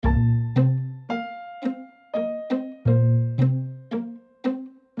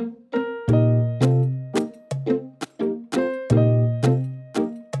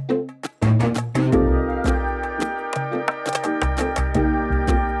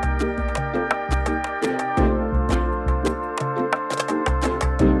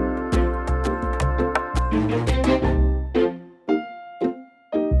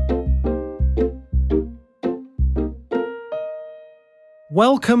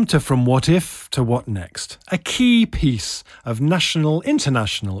Welcome to From What If to What Next, a key piece of national,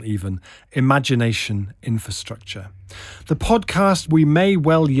 international even, imagination infrastructure. The podcast we may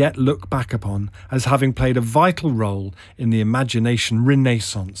well yet look back upon as having played a vital role in the imagination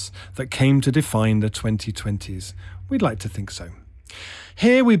renaissance that came to define the 2020s. We'd like to think so.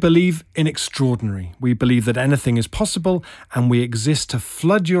 Here we believe in extraordinary. We believe that anything is possible, and we exist to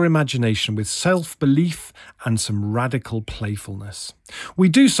flood your imagination with self-belief and some radical playfulness. We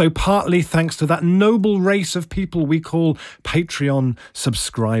do so partly thanks to that noble race of people we call Patreon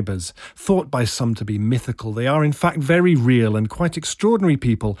subscribers. Thought by some to be mythical, they are in fact very real and quite extraordinary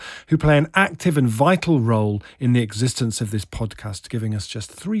people who play an active and vital role in the existence of this podcast, giving us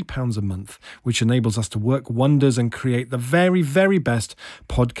just £3 a month, which enables us to work wonders and create the very, very best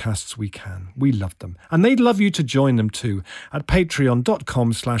podcasts we can. We love them. And they'd love you to join them too at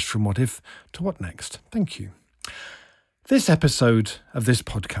patreon.com/fromwhatif to what next. Thank you. This episode of this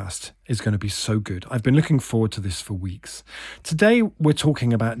podcast is going to be so good. I've been looking forward to this for weeks. Today, we're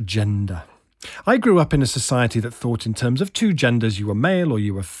talking about gender. I grew up in a society that thought in terms of two genders. You were male or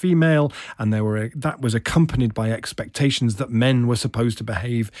you were female, and that was accompanied by expectations that men were supposed to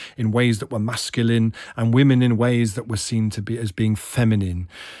behave in ways that were masculine and women in ways that were seen to be as being feminine.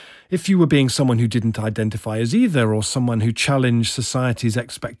 If you were being someone who didn't identify as either, or someone who challenged society's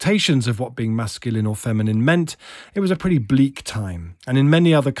expectations of what being masculine or feminine meant, it was a pretty bleak time. And in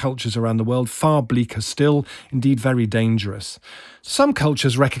many other cultures around the world, far bleaker still, indeed very dangerous. Some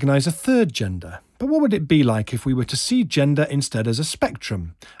cultures recognise a third gender. But what would it be like if we were to see gender instead as a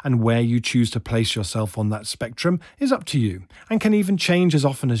spectrum? And where you choose to place yourself on that spectrum is up to you, and can even change as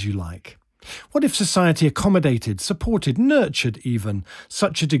often as you like. What if society accommodated, supported, nurtured even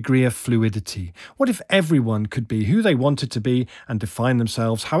such a degree of fluidity? What if everyone could be who they wanted to be and define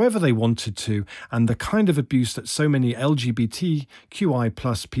themselves however they wanted to, and the kind of abuse that so many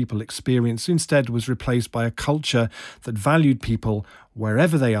LGBTQI+ people experience instead was replaced by a culture that valued people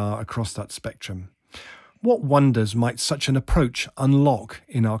wherever they are across that spectrum? What wonders might such an approach unlock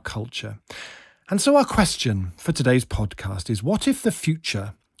in our culture? And so our question for today's podcast is, what if the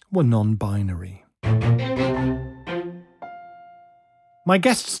future were non-binary? My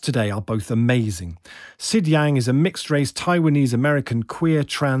guests today are both amazing. Sid Yang is a mixed-race Taiwanese-American queer,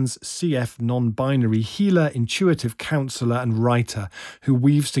 trans, CF, non-binary healer, intuitive counsellor and writer who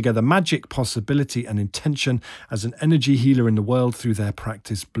weaves together magic, possibility and intention as an energy healer in the world through their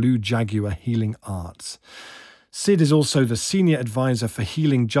practice, Blue Jaguar Healing Arts. Sid is also the Senior Advisor for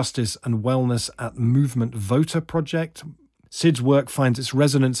Healing, Justice and Wellness at Movement Voter Project. Sid's work finds its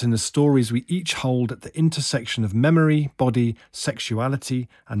resonance in the stories we each hold at the intersection of memory, body, sexuality,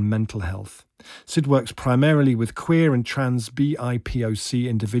 and mental health. Sid works primarily with queer and trans BIPOC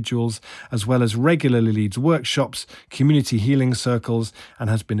individuals, as well as regularly leads workshops, community healing circles, and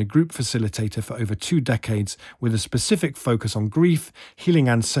has been a group facilitator for over 2 decades with a specific focus on grief, healing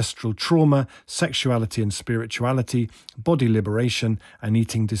ancestral trauma, sexuality and spirituality, body liberation, and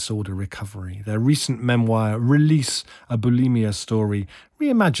eating disorder recovery. Their recent memoir, Release, a Bulimia Story,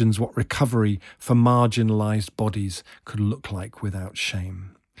 reimagines what recovery for marginalised bodies could look like without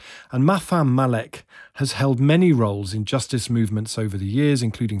shame. And Mafam Malek has held many roles in justice movements over the years,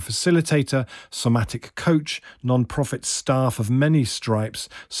 including facilitator, somatic coach, non-profit staff of many stripes,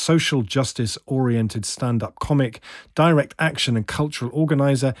 social justice-oriented stand-up comic, direct action and cultural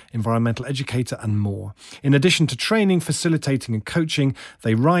organiser, environmental educator, and more. In addition to training, facilitating and coaching,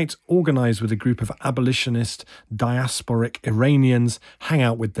 they write, organise with a group of abolitionist, diasporic Iranians, hang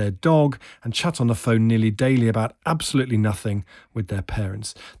out with their dog, and chat on the phone nearly daily about absolutely nothing with their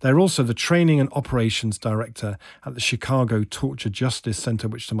parents. They're also the training and operations director at the Chicago Torture Justice Center,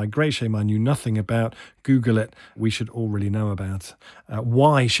 which to my great shame I knew nothing about. Google it. We should all really know about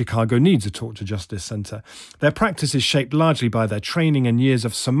why Chicago needs a torture justice center. Their practice is shaped largely by their training and years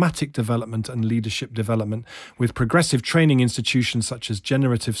of somatic development and leadership development with progressive training institutions such as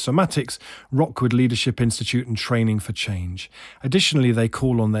Generative Somatics, Rockwood Leadership Institute, and Training for Change. Additionally, they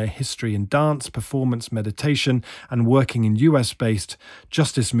call on their history in dance, performance, meditation, and working in US-based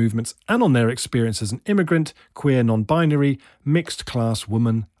justice movements, and on their experience as an immigrant, queer, non-binary, mixed-class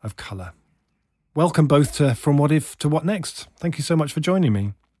woman of colour. Welcome both to From What If to What Next. Thank you so much for joining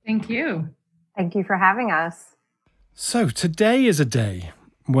me. Thank you. Thank you for having us. So today is a day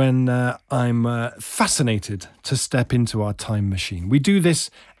when I'm fascinated to step into our time machine. We do this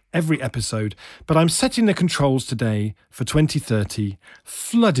every episode, but I'm setting the controls today for 2030,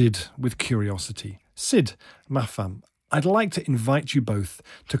 flooded with curiosity. Sid, Mafam, I'd like to invite you both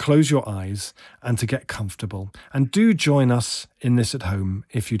to close your eyes and to get comfortable. And do join us in this at home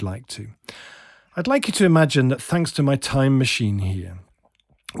if you'd like to. I'd like you to imagine that thanks to my time machine here,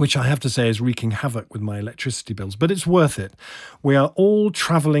 which I have to say is wreaking havoc with my electricity bills, but it's worth it. We are all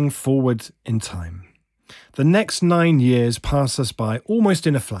travelling forward in time. The next 9 years pass us by almost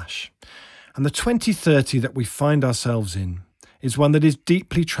in a flash, and the 2030 that we find ourselves in is one that is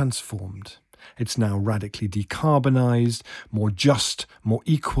deeply transformed. It's now radically decarbonised, more just, more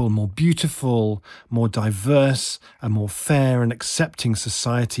equal, more beautiful, more diverse, a more fair and accepting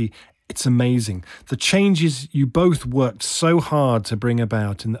society. It's amazing. The changes you both worked so hard to bring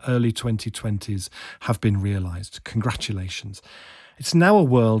about in the early 2020s have been realised. Congratulations. It's now a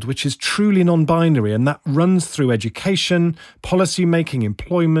world which is truly non-binary, and that runs through education, policy making,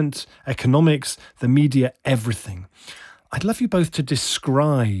 employment, economics, the media, everything. I'd love you both to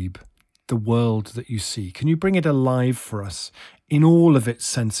describe the world that you see. Can you bring it alive for us in all of its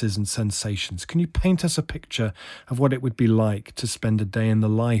senses and sensations? Can you paint us a picture of what it would be like to spend a day in the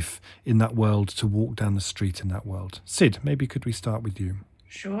life in that world, to walk down the street in that world? Sid, maybe could we start with you?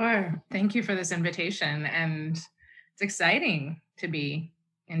 Sure. Thank you for this invitation. And it's exciting to be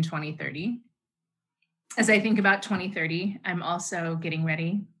in 2030. As I think about 2030, I'm also getting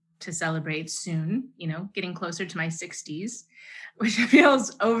ready to celebrate soon, getting closer to my 60s, which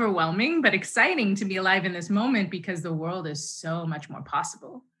feels overwhelming, but exciting to be alive in this moment because the world is so much more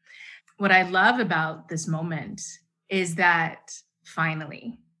possible. What I love about this moment is that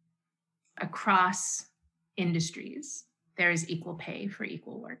finally, across industries, there is equal pay for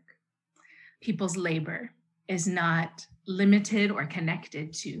equal work. People's labor is not limited or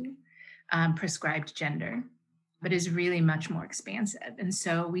connected to prescribed gender, but is really much more expansive. And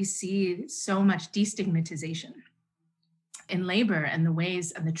so we see so much destigmatization in labor and the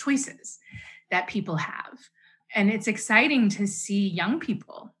ways and the choices that people have. And it's exciting to see young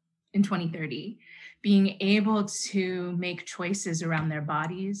people in 2030 being able to make choices around their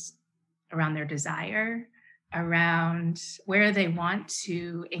bodies, around their desire, around where they want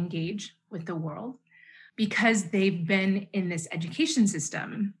to engage with the world, because they've been in this education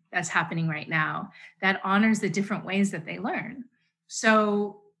system that's happening right now that honors the different ways that they learn.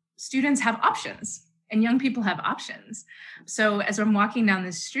 So students have options and young people have options. So as I'm walking down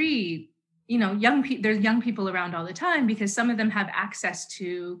the street, there's young people around all the time because some of them have access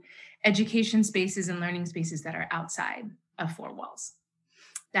to education spaces and learning spaces that are outside of four walls,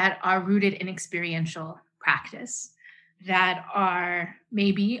 that are rooted in experiential practice, that are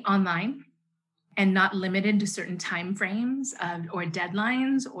maybe online and not limited to certain timeframes or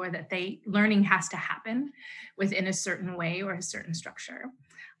deadlines, or that learning has to happen within a certain way or a certain structure.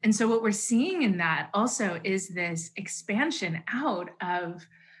 And so what we're seeing in that also is this expansion out of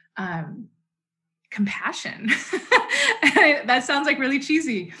compassion. That sounds like really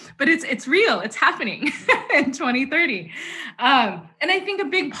cheesy, but it's real. It's happening in 2030. And I think a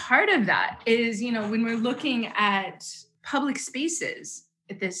big part of that is, when we're looking at public spaces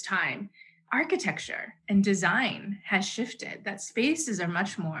at this time, architecture and design has shifted, that spaces are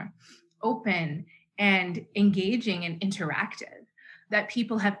much more open and engaging and interactive, that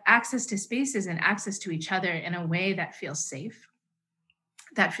people have access to spaces and access to each other in a way that feels safe,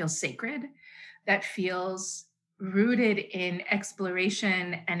 that feels sacred, that feels rooted in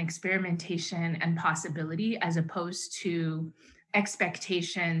exploration and experimentation and possibility, as opposed to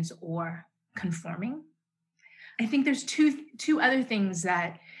expectations or conforming. I think there's two other things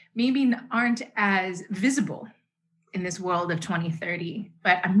that maybe aren't as visible in this world of 2030,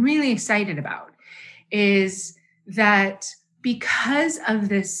 but I'm really excited about, is that because of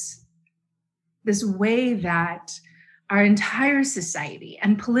this way that our entire society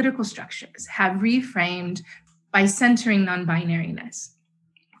and political structures have reframed by centering non-binariness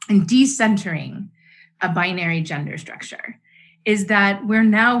and decentering a binary gender structure, is that we're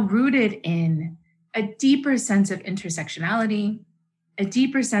now rooted in a deeper sense of intersectionality, a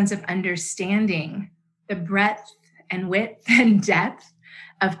deeper sense of understanding the breadth and width and depth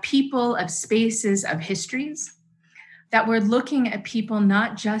of people, of spaces, of histories, that we're looking at people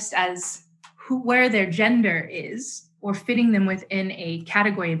not just as where their gender is or fitting them within a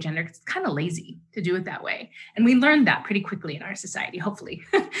category of gender. It's kind of lazy to do it that way. And we learned that pretty quickly in our society, hopefully.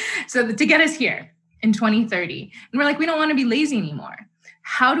 So to get us here in 2030, and we're like, we don't want to be lazy anymore.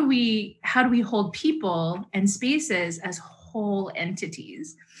 How do we hold people and spaces as whole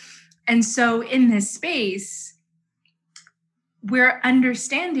entities? And so in this space, we're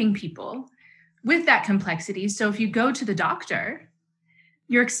understanding people with that complexity. So if you go to the doctor,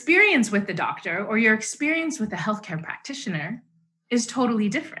 your experience with the doctor or your experience with a healthcare practitioner is totally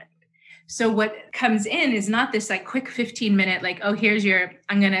different. So what comes in is not this like quick 15-minute, like, oh,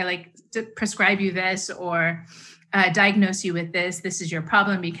 I'm going to prescribe you this or diagnose you with this. This is your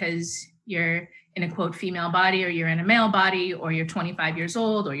problem because you're in a quote female body, or you're in a male body, or you're 25 years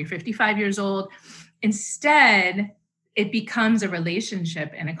old, or you're 55 years old. Instead, it becomes a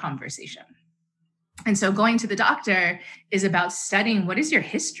relationship and a conversation. And so going to the doctor is about studying, what is your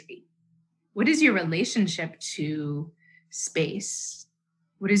history? What is your relationship to space?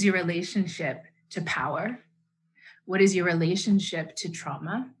 What is your relationship to power? What is your relationship to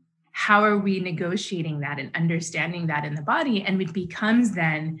trauma? How are we negotiating that and understanding that in the body? And it becomes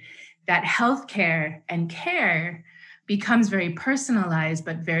then that healthcare and care becomes very personalized,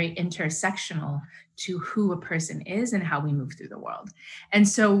 but very intersectional to who a person is and how we move through the world. And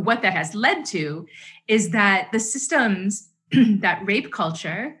so what that has led to is that the systems that rape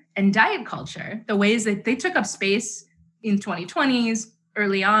culture and diet culture, the ways that they took up space in 2020s,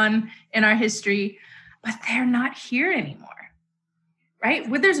 early on in our history, but they're not here anymore, right?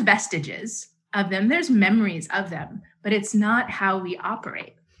 Well, there's vestiges of them, there's memories of them, but it's not how we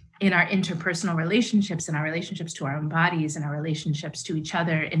operate in our interpersonal relationships, in our relationships to our own bodies, in our relationships to each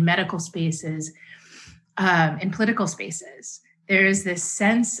other, in medical spaces, in political spaces. There is this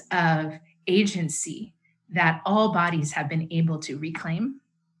sense of agency that all bodies have been able to reclaim.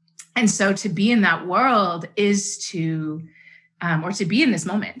 And so to be in that world is to, or to be in this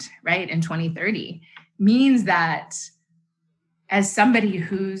moment, right, in 2030, means that as somebody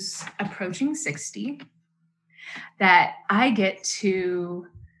who's approaching 60, that I get to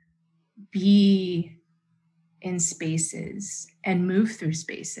be in spaces and move through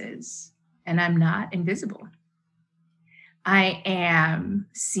spaces, and I'm not invisible. I am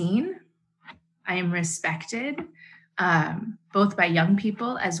seen, I am respected, both by young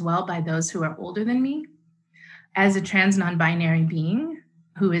people as well by those who are older than me. As a trans non-binary being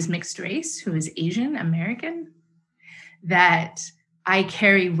who is mixed race, who is Asian American, that I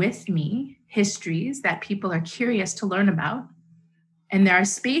carry with me histories that people are curious to learn about. And there are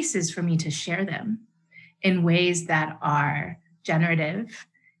spaces for me to share them in ways that are generative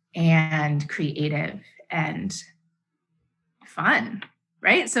and creative and fun,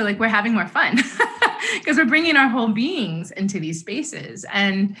 right? So like we're having more fun because we're bringing our whole beings into these spaces.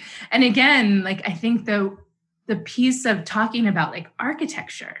 And again, like I think the piece of talking about like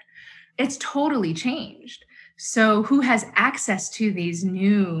architecture, it's totally changed. So who has access to these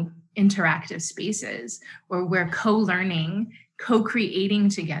new interactive spaces where we're co-learning, co-creating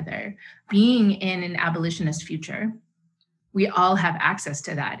together, being in an abolitionist future? We all have access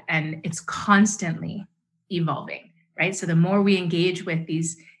to that, and it's constantly evolving, right? So the more we engage with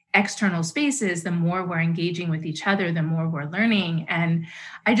these external spaces, the more we're engaging with each other, the more we're learning. And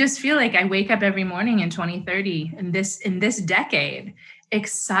I just feel like I wake up every morning in 2030, in this decade,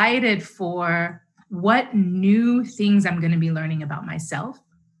 excited for what new things I'm going to be learning about myself,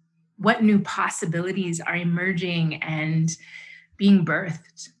 what new possibilities are emerging and being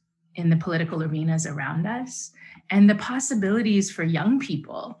birthed in the political arenas around us, and the possibilities for young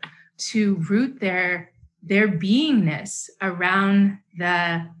people to root their beingness around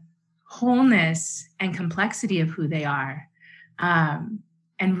the wholeness and complexity of who they are,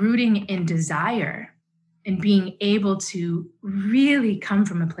 and rooting in desire and being able to really come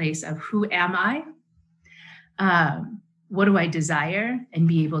from a place of who am I? What do I desire? And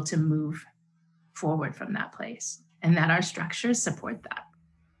be able to move forward from that place, and that our structures support that.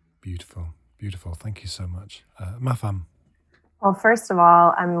 Beautiful, beautiful. Thank you so much. Mafam. Well, first of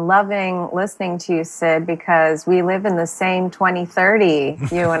all, I'm loving listening to you, Sid, because we live in the same 2030,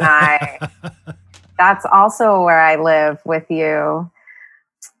 you and I. That's also where I live with you.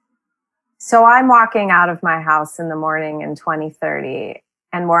 So I'm walking out of my house in the morning in 2030,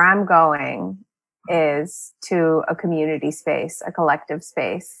 and where I'm going is to a community space, a collective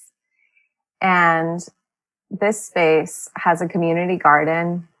space. And this space has a community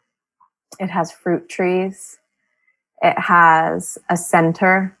garden. It has fruit trees. It has a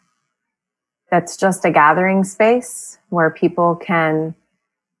center that's just a gathering space where people can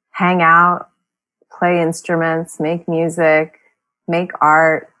hang out, play instruments, make music, make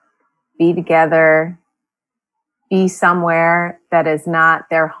art, be together, be somewhere that is not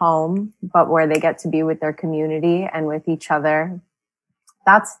their home, but where they get to be with their community and with each other.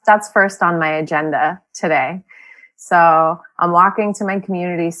 That's first on my agenda today. So I'm walking to my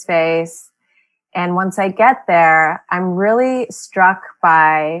community space. And once I get there, I'm really struck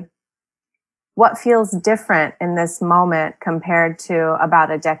by what feels different in this moment compared to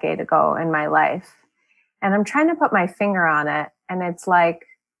about a decade ago in my life. And I'm trying to put my finger on it. And it's like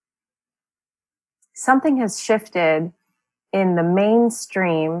something has shifted in the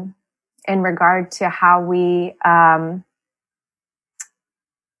mainstream in regard to how we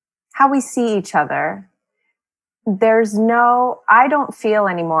see each other. I don't feel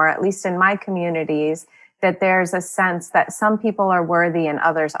anymore, at least in my communities, that there's a sense that some people are worthy and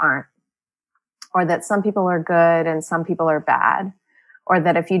others aren't, or that some people are good and some people are bad, or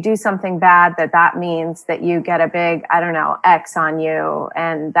that if you do something bad, that means that you get a big, I don't know, X on you,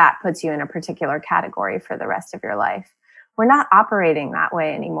 and that puts you in a particular category for the rest of your life. We're not operating that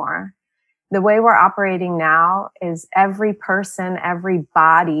way anymore. The way we're operating now is every person, every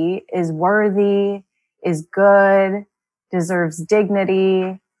body is worthy, is good, deserves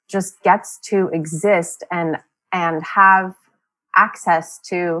dignity, just gets to exist and have access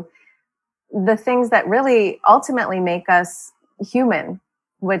to the things that really ultimately make us human,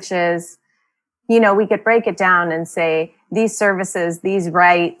 which is, we could break it down and say these services, these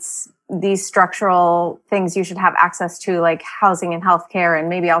rights, these structural things you should have access to, like housing and healthcare. And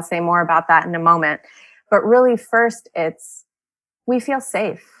maybe I'll say more about that in a moment. But really, first, we feel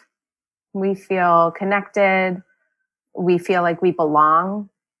safe. We feel connected. We feel like we belong.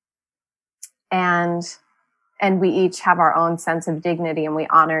 And we each have our own sense of dignity, and we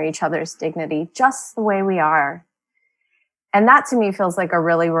honor each other's dignity just the way we are. And that to me feels like a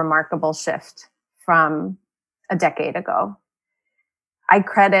really remarkable shift from a decade ago. I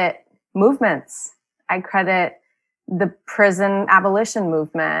credit movements. I credit the prison abolition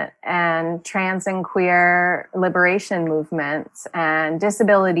movement and trans and queer liberation movements and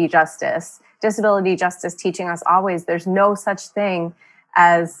disability justice. Disability justice teaching us always there's no such thing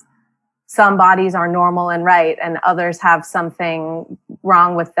as some bodies are normal and right and others have something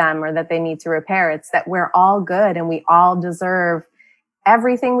wrong with them or that they need to repair. It's that we're all good and we all deserve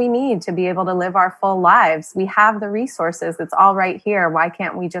everything we need to be able to live our full lives. We have the resources. It's all right here. Why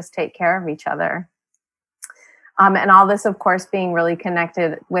can't we just take care of each other? And all this, of course, being really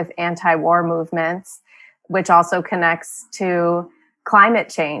connected with anti-war movements, which also connects to climate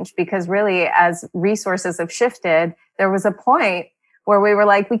change, because really, as resources have shifted, there was a point where we were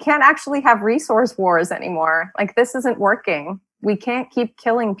like, we can't actually have resource wars anymore. Like, this isn't working. We can't keep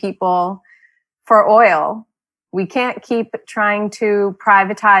killing people for oil. We can't keep trying to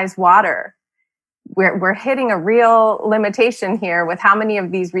privatize water. We're hitting a real limitation here with how many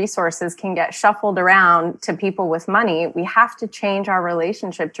of these resources can get shuffled around to people with money. We have to change our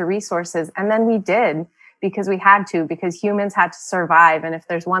relationship to resources. And then we did, because we had to, because humans had to survive. And if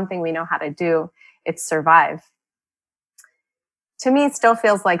there's one thing we know how to do, it's survive. To me, it still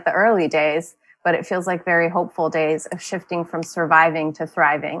feels like the early days, but it feels like very hopeful days of shifting from surviving to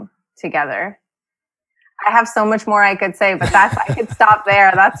thriving together. I have so much more I could say, but I could stop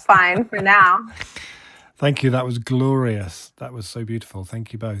there. That's fine for now. Thank you. That was glorious. That was so beautiful.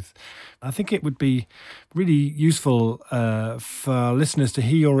 Thank you both. I think it would be really useful for our listeners to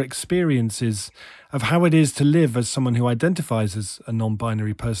hear your experiences of how it is to live as someone who identifies as a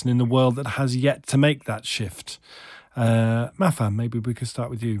non-binary person in a world that has yet to make that shift. Mafa, maybe we could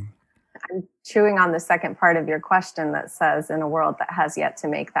start with you. I'm chewing on the second part of your question that says, in a world that has yet to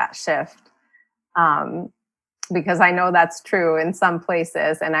make that shift. Because I know that's true in some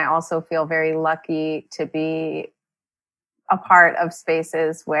places. And I also feel very lucky to be a part of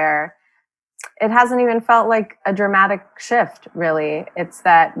spaces where it hasn't even felt like a dramatic shift, really. It's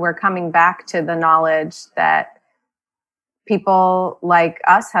that we're coming back to the knowledge that people like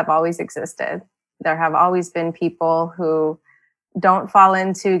us have always existed. There have always been people who don't fall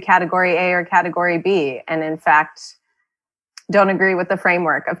into category A or category B. And in fact, don't agree with the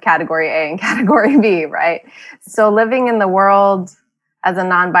framework of category A and category B, right? So living in the world as a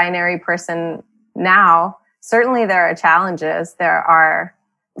non-binary person now, certainly there are challenges. There are,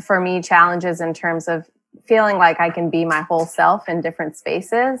 for me, challenges in terms of feeling like I can be my whole self in different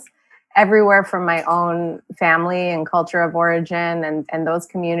spaces, everywhere from my own family and culture of origin and those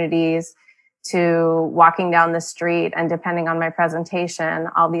communities to walking down the street and, depending on my presentation,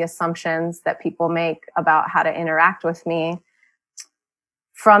 all the assumptions that people make about how to interact with me.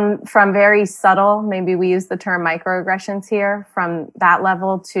 From very subtle, maybe we use the term microaggressions here, from that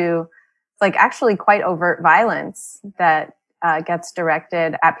level to like actually quite overt violence that gets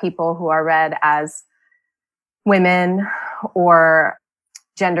directed at people who are read as women or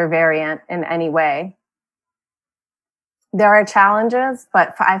gender variant in any way. There are challenges,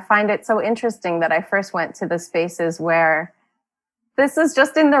 but I find it so interesting that I first went to the spaces where this is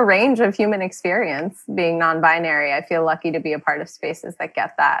just in the range of human experience, being non-binary. I feel lucky to be a part of spaces that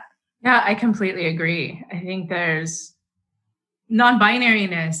get that. Yeah, I completely agree. I think there's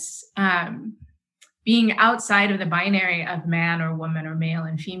non-binariness, being outside of the binary of man or woman or male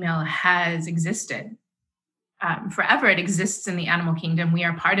and female, has existed forever. It exists in the animal kingdom. We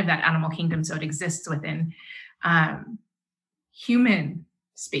are part of that animal kingdom, so it exists within human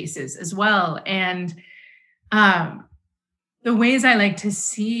spaces as well. And The ways I like to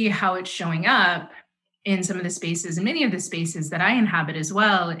see how it's showing up in some of the spaces and many of the spaces that I inhabit as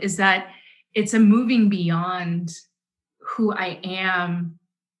well is that it's a moving beyond who I am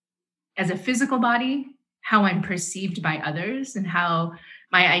as a physical body, how I'm perceived by others, and how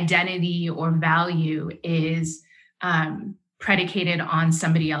my identity or value is predicated on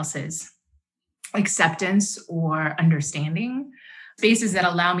somebody else's acceptance or understanding. Spaces that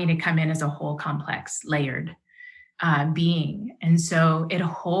allow me to come in as a whole, complex, layered being. And so it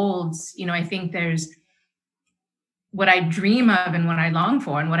holds, I think there's what I dream of and what I long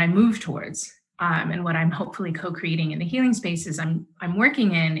for and what I move towards, and what I'm hopefully co-creating in the healing spaces I'm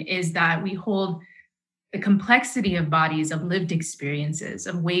working in, is that we hold the complexity of bodies, of lived experiences,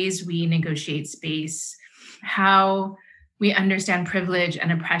 of ways we negotiate space, how we understand privilege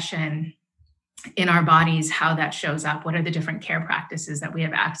and oppression in our bodies, how that shows up, what are the different care practices that we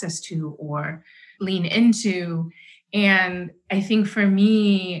have access to or lean into. And I think for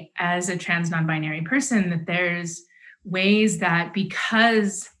me, as a trans non-binary person, that there's ways that,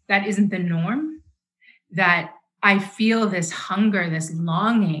 because that isn't the norm, that I feel this hunger, this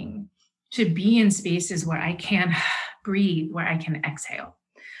longing to be in spaces where I can breathe, where I can exhale.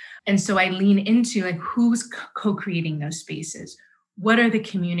 And so I lean into who's co-creating those spaces? What are the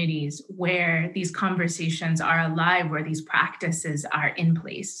communities where these conversations are alive, where these practices are in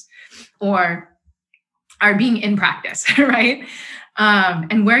place or are being in practice, right?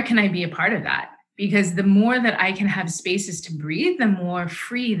 And where can I be a part of that? Because the more that I can have spaces to breathe, the more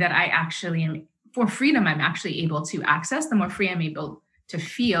free that I actually am, for freedom I'm actually able to access, the more free I'm able to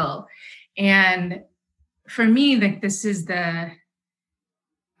feel. And for me, this is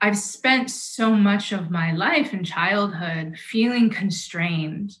I've spent so much of my life in childhood feeling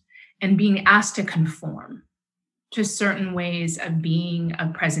constrained and being asked to conform to certain ways of being,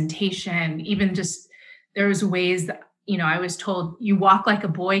 of presentation. Even just, there was ways that, I was told, you walk like a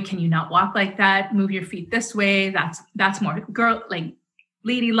boy. Can you not walk like that? Move your feet this way. That's more girl, like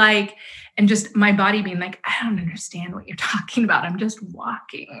ladylike. And just my body being like, I don't understand what you're talking about. I'm just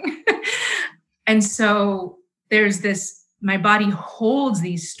walking. And so there's this, my body holds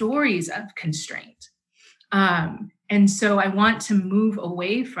these stories of constraint. And so I want to move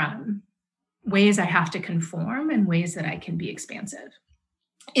away from ways I have to conform and ways that I can be expansive,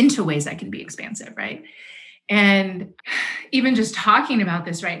 into ways I can be expansive, right? And even just talking about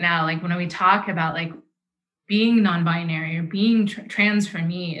this right now, when we talk about being non-binary or being trans, for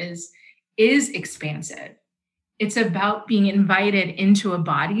me is expansive. It's about being invited into a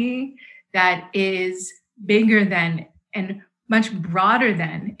body that is bigger than and much broader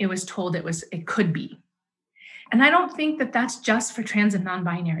than it was told it could be. And I don't think that that's just for trans and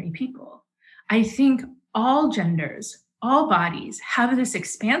non-binary people. I think all genders, all bodies have this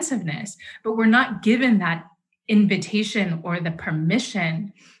expansiveness, but we're not given that invitation or the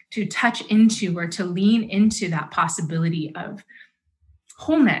permission to touch into or to lean into that possibility of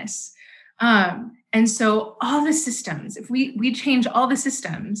wholeness. And so all the systems, if we change all the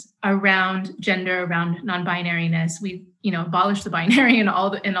systems around gender, around non-binariness, we abolish the binary in all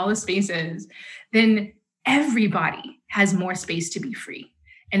the spaces, then everybody has more space to be free.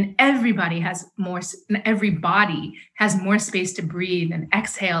 And every body has more space to breathe and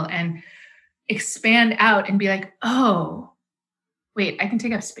exhale and expand out and be like, oh, wait, I can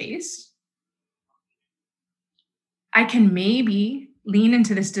take up space. I can maybe lean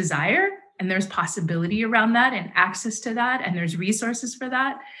into this desire, and there's possibility around that and access to that, and there's resources for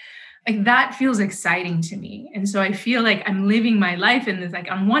that. That feels exciting to me. And so I feel like I'm living my life in this,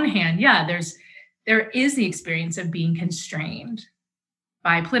 on one hand, there is the experience of being constrained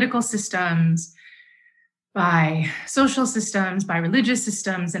by political systems, by social systems, by religious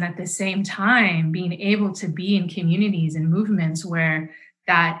systems, and at the same time, being able to be in communities and movements where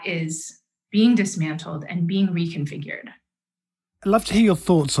that is being dismantled and being reconfigured. I'd love to hear your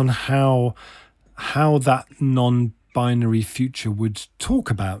thoughts on how that non-binary future would talk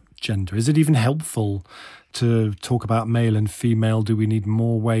about gender. Is it even helpful to talk about male and female? Do we need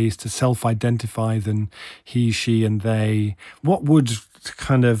more ways to self-identify than he, she, and they? What would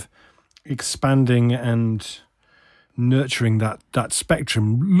kind of expanding and nurturing that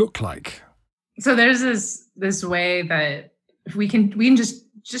spectrum look like? So there's this way that if we can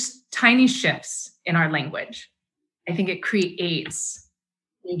just tiny shifts in our language, I think it creates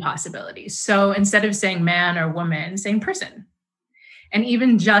new possibilities. So instead of saying man or woman, saying person. And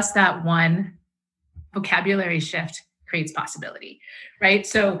even just that one vocabulary shift creates possibility, right?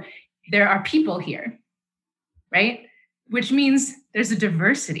 So there are people here, right? Which means there's a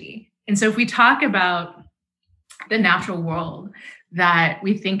diversity. And so if we talk about the natural world, that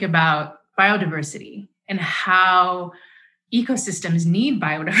we think about biodiversity and how ecosystems need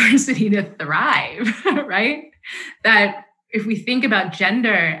biodiversity to thrive, right? That if we think about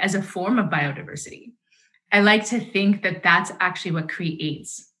gender as a form of biodiversity, I like to think that that's actually what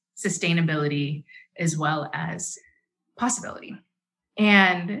creates sustainability as well as possibility.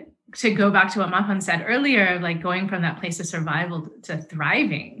 And to go back to what Mapan said earlier, like going from that place of survival to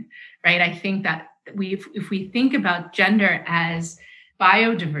thriving, right? I think that if we think about gender as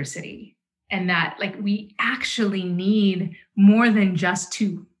biodiversity, and that like we actually need more than just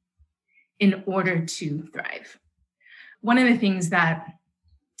two in order to thrive. One of the things that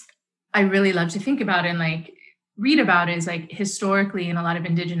I really love to think about and like read about is like historically in a lot of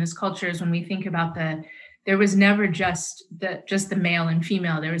indigenous cultures, when we think about there was never just the male and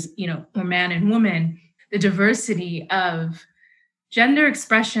female, there was, or man and woman, the diversity of gender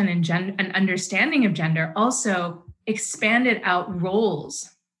expression and understanding of gender also expanded out roles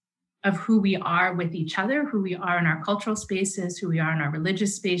of who we are with each other, who we are in our cultural spaces, who we are in our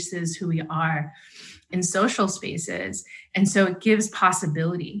religious spaces, who we are in social spaces. And so it gives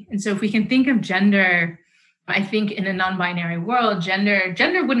possibility. And so if we can think of gender, I think in a non-binary world, gender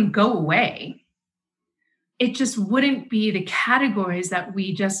wouldn't go away. It just wouldn't be the categories that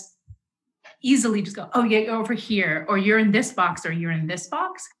we just easily just go, oh yeah, you're over here, or you're in this box, or you're in this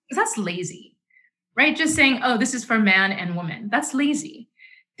box. Because that's lazy, right? Just saying, oh, this is for man and woman. That's lazy.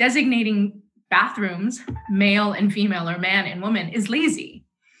 Designating bathrooms, male and female or man and woman, is lazy,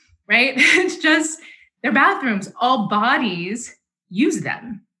 right? It's just, they're bathrooms. All bodies use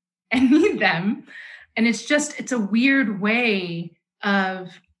them and need them. And it's a weird way of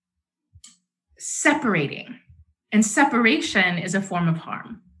separating. And separation is a form of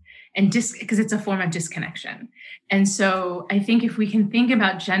harm, and because it's a form of disconnection. And so I think if we can think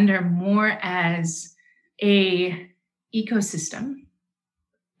about gender more as a ecosystem,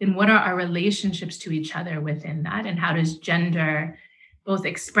 then what are our relationships to each other within that? And how does gender, both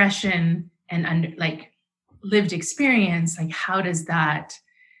expression and lived experience, like how does that,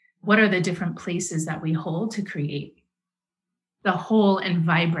 what are the different places that we hold to create the whole and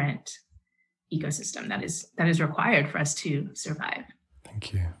vibrant ecosystem that is required for us to survive?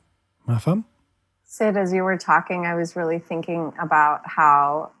 Thank you. Mapan? Sid, as you were talking, I was really thinking about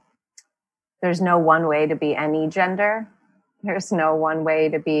how there's no one way to be any gender. There's no one way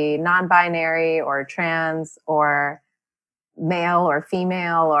to be non-binary or trans or male or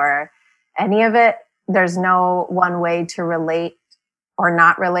female or any of it. There's no one way to relate or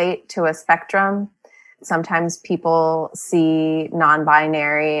not relate to a spectrum. Sometimes people see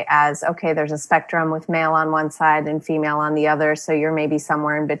non-binary as, okay, there's a spectrum with male on one side and female on the other, so you're maybe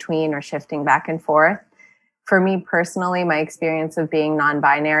somewhere in between or shifting back and forth. For me personally, my experience of being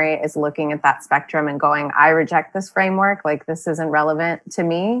non-binary is looking at that spectrum and going, I reject this framework. Like, this isn't relevant to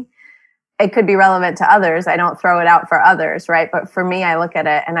me. It could be relevant to others. I don't throw it out for others, right? But for me, I look at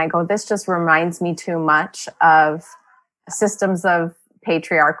it and I go, this just reminds me too much of systems of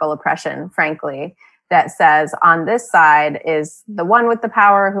patriarchal oppression, frankly, that says on this side is the one with the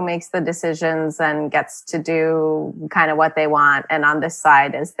power who makes the decisions and gets to do kind of what they want. And on this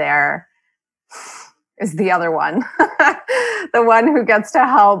side is the other one, the one who gets to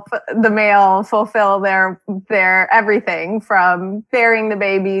help the male fulfill their everything, from bearing the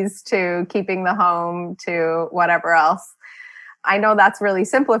babies to keeping the home to whatever else. I know that's really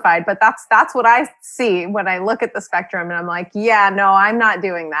simplified, but that's what I see when I look at the spectrum, and I'm like, yeah, no, I'm not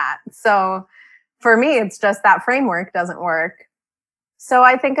doing that. So for me, it's just that framework doesn't work. So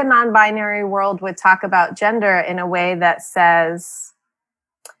I think a non-binary world would talk about gender in a way that says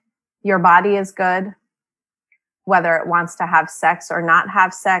your body is good. Whether it wants to have sex or not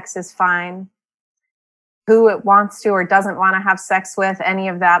have sex is fine. Who it wants to or doesn't want to have sex with, any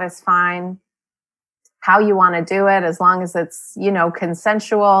of that is fine. How you want to do it, as long as it's,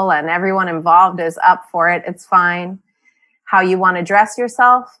 consensual and everyone involved is up for it, it's fine. How you want to dress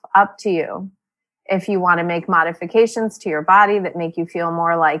yourself, up to you. If you want to make modifications to your body that make you feel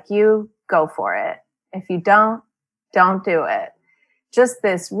more like you, go for it. If you don't do it. Just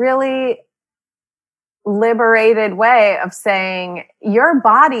this really liberated way of saying your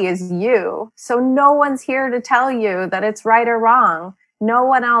body is you. So no one's here to tell you that it's right or wrong. No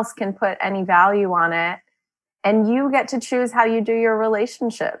one else can put any value on it. And you get to choose how you do your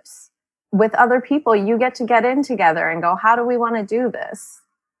relationships with other people. You get to get in together and go, how do we want to do this?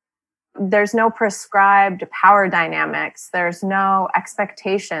 There's no prescribed power dynamics. There's no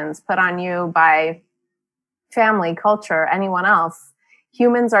expectations put on you by family, culture, anyone else.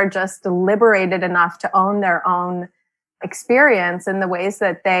 Humans are just liberated enough to own their own experience in the ways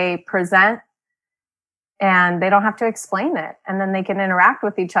that they present, and they don't have to explain it. And then they can interact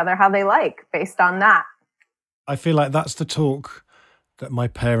with each other how they like based on that. I feel like that's the talk that my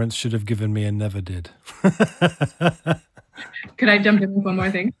parents should have given me and never did. Could I jump in with one more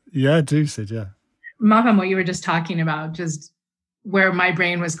thing? Yeah, do, Sid, yeah. Mafam, what you were just talking about, just where my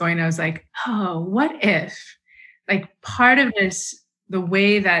brain was going, I was like, oh, what if, like, part of this, the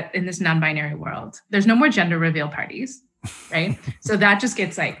way that in this non-binary world, there's no more gender reveal parties, right? So that just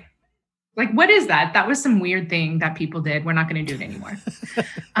gets like, what is that? That was some weird thing that people did. We're not going to do it anymore.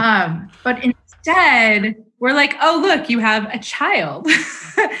 But instead, we're like, oh, look, you have a child.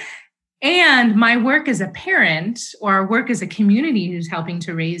 And my work as a parent, or our work as a community who's helping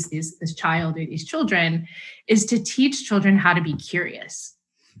to raise this child or these children, is to teach children how to be curious,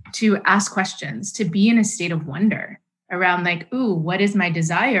 to ask questions, to be in a state of wonder around like, ooh, what is my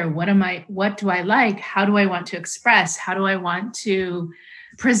desire? What do I like? How do I want to express? How do I want to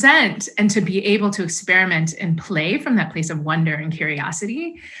present? And to be able to experiment and play from that place of wonder and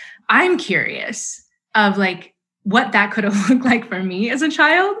curiosity. I'm curious of like, what that could have looked like for me as a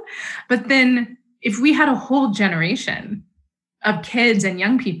child. But then if we had a whole generation of kids and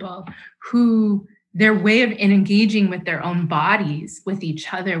young people who their way of engaging with their own bodies, with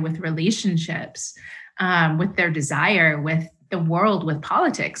each other, with relationships, with their desire, with the world, with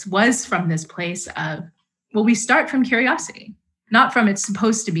politics, was from this place of, well, we start from curiosity, not from it's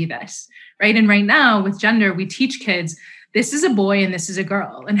supposed to be this, right? And right now with gender, we teach kids, this is a boy and this is a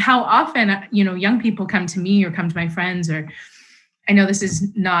girl. And how often, young people come to me or come to my friends, or I know this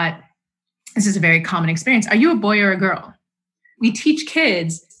is a very common experience. Are you a boy or a girl? We teach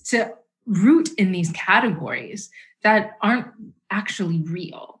kids to root in these categories that aren't actually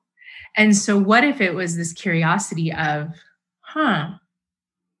real. And so what if it was this curiosity of,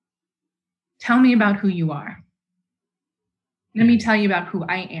 tell me about who you are. Let me tell you about who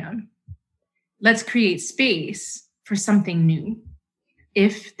I am. Let's create space for something new.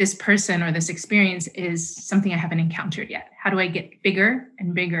 If this person or this experience is something I haven't encountered yet, how do I get bigger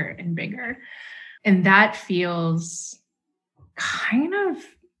and bigger and bigger? And that feels kind of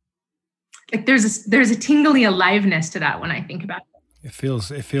like there's a tingly aliveness to that when I think about it. It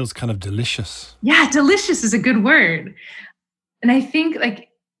feels kind of delicious. Yeah, delicious is a good word. And I think like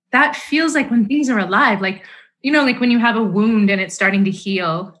that feels like when things are alive, like, like when you have a wound and it's starting to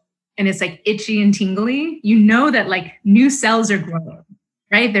heal, and it's like itchy and tingly, that like new cells are growing,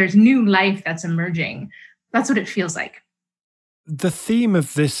 right? There's new life that's emerging. That's what it feels like. The theme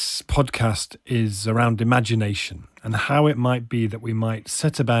of this podcast is around imagination and how it might be that we might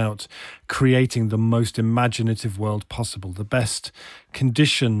set about creating the most imaginative world possible, the best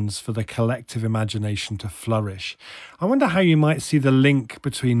conditions for the collective imagination to flourish. I wonder how you might see the link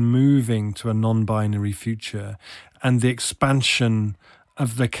between moving to a non-binary future and the expansion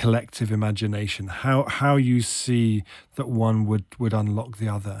of the collective imagination, how you see that one would unlock the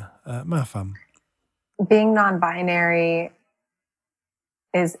other. Mafam. Being non-binary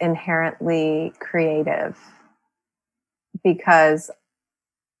is inherently creative because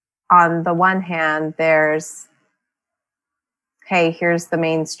on the one hand, there's, hey, here's the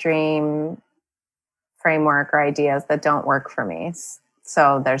mainstream framework or ideas that don't work for me.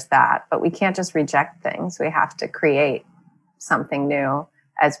 So there's that, but we can't just reject things. We have to create something new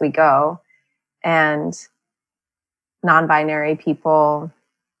as we go. And non-binary people,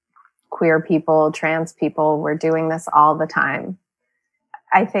 queer people, trans people, we're doing this all the time.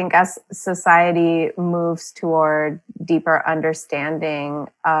 I think as society moves toward deeper understanding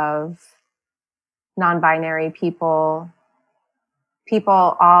of non-binary people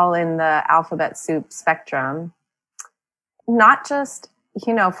all in the alphabet soup spectrum, not just,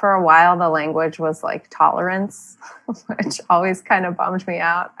 for a while the language was like tolerance, which always kind of bummed me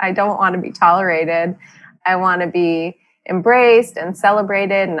out. I don't want to be tolerated. I want to be embraced and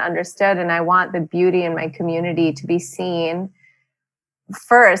celebrated and understood. And I want the beauty in my community to be seen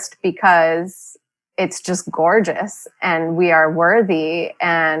first because it's just gorgeous and we are worthy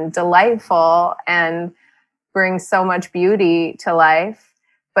and delightful and bring so much beauty to life.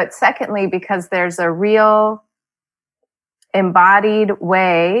 But secondly, because there's a real embodied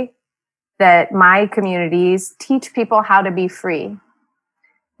way that my communities teach people how to be free.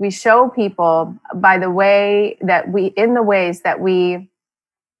 We show people by the way that in the ways that we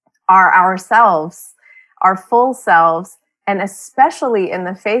are ourselves, our full selves, and especially in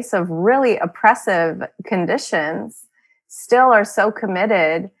the face of really oppressive conditions, still are so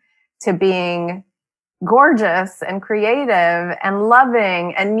committed to being gorgeous and creative and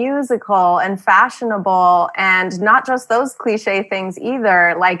loving and musical and fashionable, and not just those cliche things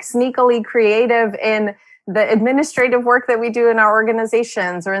either, like sneakily creative in the administrative work that we do in our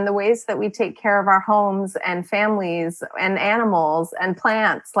organizations or in the ways that we take care of our homes and families and animals and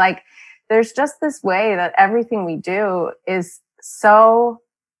plants. Like there's just this way that everything we do is so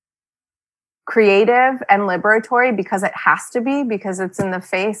creative and liberatory because it has to be, because it's in the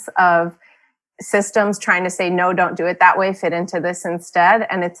face of systems trying to say, no, don't do it that way, fit into this instead.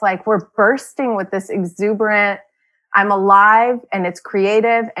 And it's like we're bursting with this exuberant, I'm alive and it's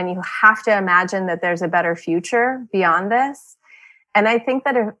creative, and you have to imagine that there's a better future beyond this. And I think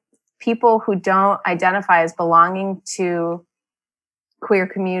that if people who don't identify as belonging to queer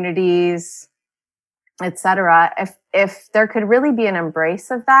communities, etc., if there could really be an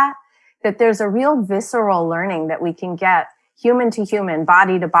embrace of that there's a real visceral learning that we can get human to human,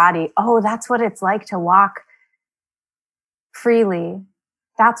 body to body. Oh, that's what it's like to walk freely.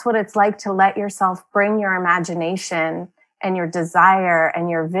 That's what it's like to let yourself bring your imagination and your desire and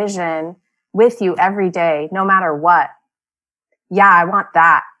your vision with you every day, no matter what. Yeah, I want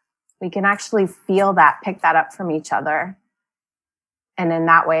that. We can actually feel that, pick that up from each other. And in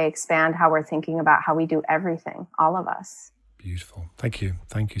that way, expand how we're thinking about how we do everything, all of us. Beautiful. Thank you.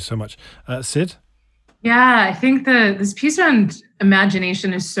 Thank you so much. Sid? Yeah, I think this piece around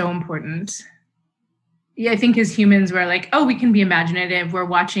imagination is so important. Yeah, I think as humans, we're like, oh, we can be imaginative. We're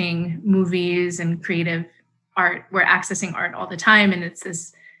watching movies and creative art. We're accessing art all the time. And it's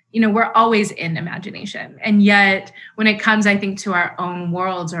this, we're always in imagination. And yet when it comes, I think, to our own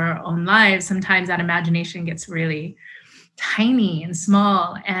worlds or our own lives, sometimes that imagination gets really tiny and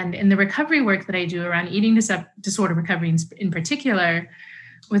small. And in the recovery work that I do around eating disorder recovery in particular,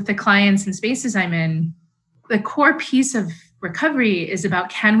 with the clients and spaces I'm in, the core piece of recovery is about,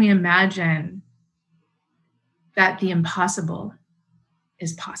 can we imagine that the impossible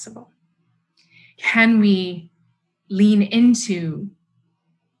is possible? Can we lean into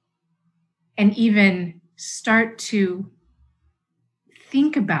and even start to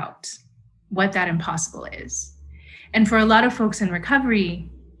think about what that impossible is? And for a lot of folks in recovery,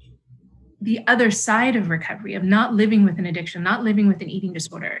 the other side of recovery, of not living with an addiction, not living with an eating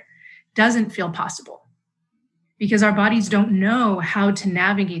disorder, doesn't feel possible because our bodies don't know how to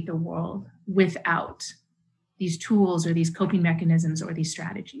navigate the world without these tools or these coping mechanisms or these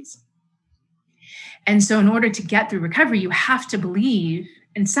strategies. And so in order to get through recovery, you have to believe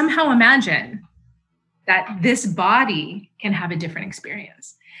and somehow imagine that this body can have a different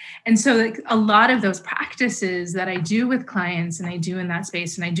experience. And so a lot of those practices that I do with clients and I do in that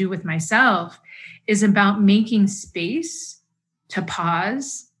space and I do with myself is about making space to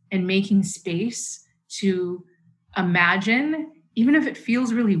pause and making space to imagine, even if it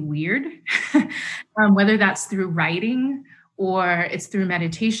feels really weird, whether that's through writing or it's through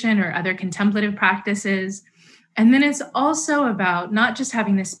meditation or other contemplative practices. And then it's also about not just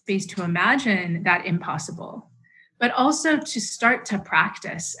having the space to imagine that impossible, but also to start to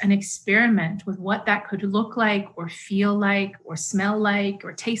practice and experiment with what that could look like or feel like or smell like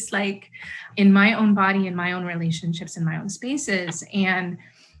or taste like in my own body, in my own relationships, in my own spaces. And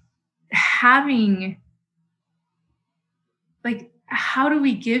having, how do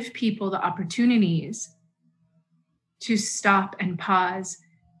we give people the opportunities to stop and pause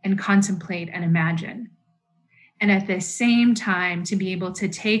and contemplate and imagine? And at the same time, to be able to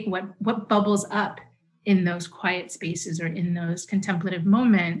take what bubbles up in those quiet spaces or in those contemplative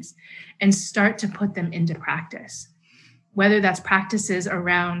moments and start to put them into practice, whether that's practices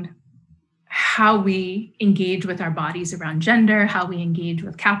around how we engage with our bodies around gender, how we engage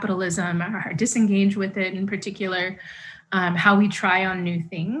with capitalism or disengage with it in particular, how we try on new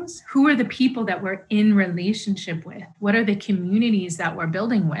things, who are the people that we're in relationship with, what are the communities that we're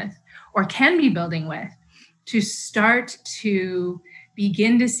building with or can be building with, to start to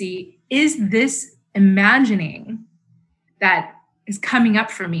begin to see, is this imagining that is coming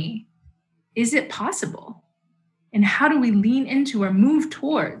up for me, is it possible? And how do we lean into or move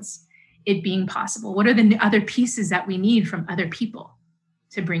towards it being possible? What are the other pieces that we need from other people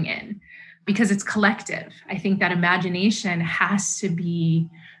to bring in? Because it's collective. I think that imagination has to be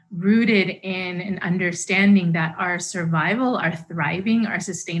rooted in an understanding that our survival, our thriving, our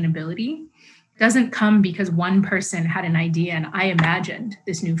sustainability doesn't come because one person had an idea and I imagined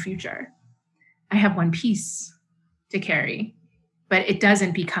this new future. I have one piece to carry, but it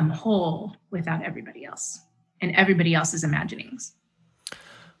doesn't become whole without everybody else and everybody else's imaginings.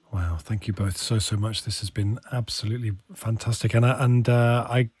 Wow, thank you both so much. This has been absolutely fantastic. And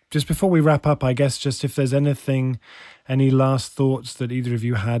I just before we wrap up, I guess just if there's any last thoughts that either of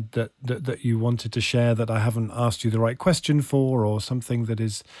you had that you wanted to share that I haven't asked you the right question for, or something that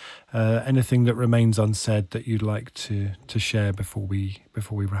is anything that remains unsaid that you'd like to share before we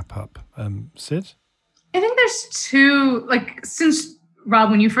wrap up. Sid? I think there's two, since Rob,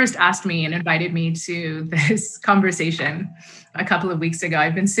 when you first asked me and invited me to this conversation a couple of weeks ago,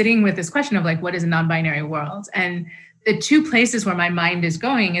 I've been sitting with this question of like, what is a non-binary world? And the two places where my mind is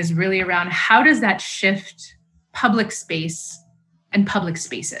going is really around how does that shift public space and public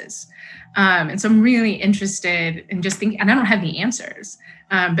spaces? And so I'm really interested in just thinking, and I don't have the answers,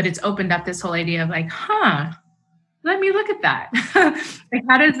 but it's opened up this whole idea of like, let me look at that. Like,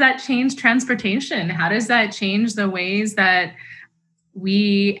 how does that change transportation? How does that change the ways that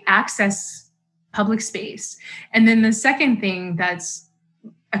we access public space? And then the second thing that's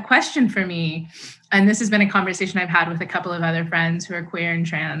a question for me, and this has been a conversation I've had with a couple of other friends who are queer and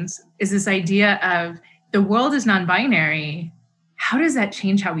trans, is this idea of the world is non-binary. How does that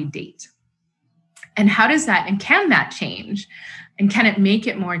change how we date? And how does that, and can that change? And can it make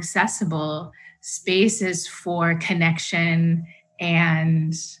it more accessible spaces for connection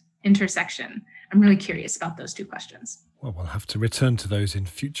and intersection? I'm really curious about those two questions. Well, we'll have to return to those in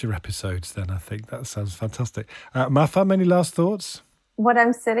future episodes then. I think that sounds fantastic. Mafam, any last thoughts? What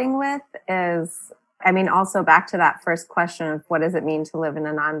I'm sitting with is, also back to that first question of what does it mean to live in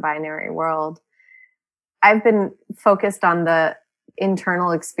a non-binary world? I've been focused on the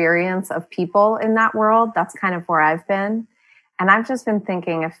internal experience of people in that world. That's kind of where I've been. And I've just been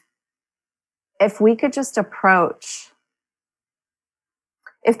thinking if we could just approach,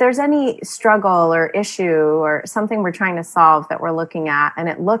 if there's any struggle or issue or something we're trying to solve that we're looking at, and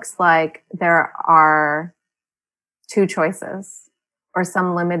it looks like there are two choices or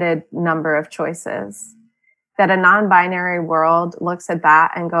some limited number of choices, that a non-binary world looks at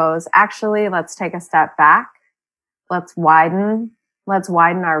that and goes, actually, let's take a step back. Let's widen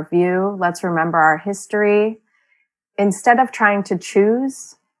our view. Let's remember our history. Instead of trying to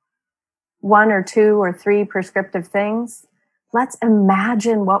choose one or two or three prescriptive things, let's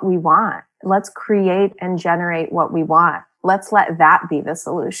imagine what we want. Let's create and generate what we want. Let's let that be the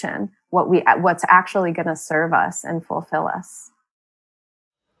solution, what's actually going to serve us and fulfill us.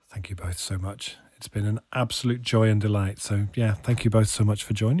 Thank you both so much. It's been an absolute joy and delight. So yeah, thank you both so much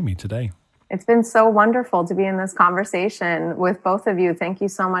for joining me today. It's been so wonderful to be in this conversation with both of you. Thank you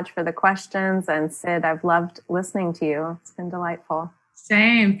so much for the questions. And Sid, I've loved listening to you. It's been delightful.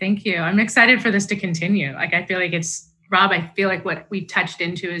 Same. Thank you. I'm excited for this to continue. Like, I feel like Rob, I feel like what we touched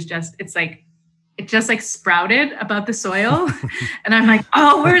into is it just sprouted above the soil. And I'm like,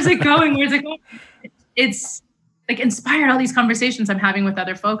 oh, where's it going? It's like inspired all these conversations I'm having with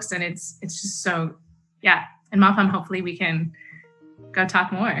other folks. And it's just so, yeah. And Mafam, hopefully we can go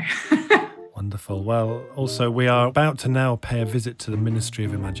talk more. Wonderful. Well, also, we are about to now pay a visit to the Ministry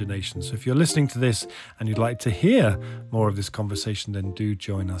of Imagination. So if you're listening to this and you'd like to hear more of this conversation, then do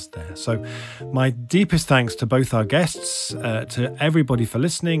join us there. So my deepest thanks to both our guests, to everybody for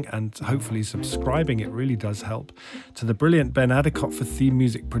listening and hopefully subscribing. It really does help. To the brilliant Ben Adicott for theme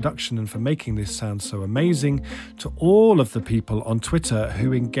music production and for making this sound so amazing. To all of the people on Twitter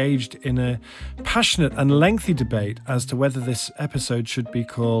who engaged in a passionate and lengthy debate as to whether this episode should be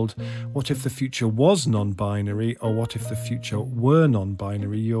called What If the Future Was Non-Binary, or What If the Future Were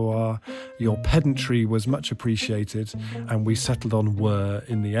Non-Binary. Your pedantry was much appreciated, and we settled on were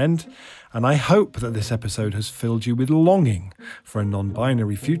in the end. And I hope that this episode has filled you with longing for a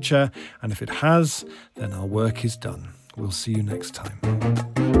non-binary future, and if it has, then our work is done. We'll see you next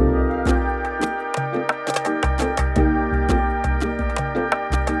time.